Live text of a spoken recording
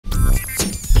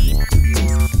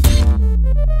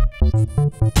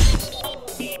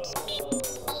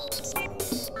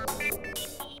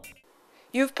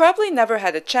You've probably never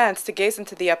had a chance to gaze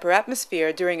into the upper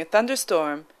atmosphere during a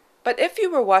thunderstorm, but if you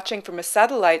were watching from a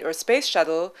satellite or space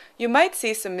shuttle, you might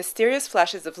see some mysterious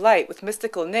flashes of light with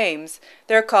mystical names.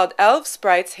 They're called elves,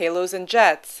 sprites, halos, and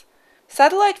jets.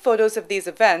 Satellite photos of these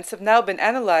events have now been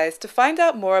analyzed to find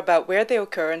out more about where they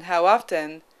occur and how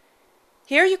often.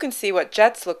 Here you can see what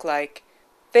jets look like.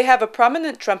 They have a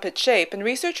prominent trumpet shape, and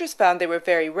researchers found they were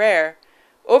very rare.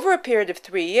 Over a period of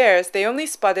 3 years, they only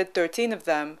spotted 13 of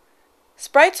them.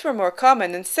 Sprites were more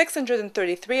common, and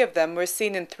 633 of them were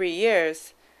seen in 3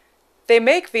 years. They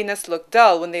make Venus look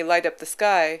dull when they light up the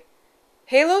sky.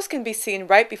 Halos can be seen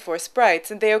right before sprites,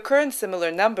 and they occur in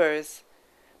similar numbers.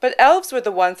 But elves were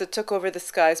the ones that took over the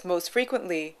skies most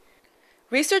frequently.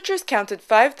 Researchers counted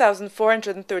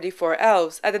 5,434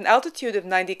 elves at an altitude of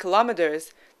 90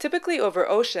 kilometers, typically over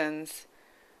oceans.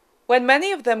 When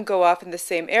many of them go off in the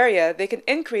same area, they can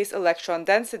increase electron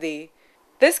density.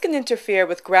 This can interfere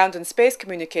with ground and space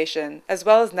communication, as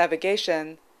well as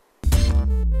navigation.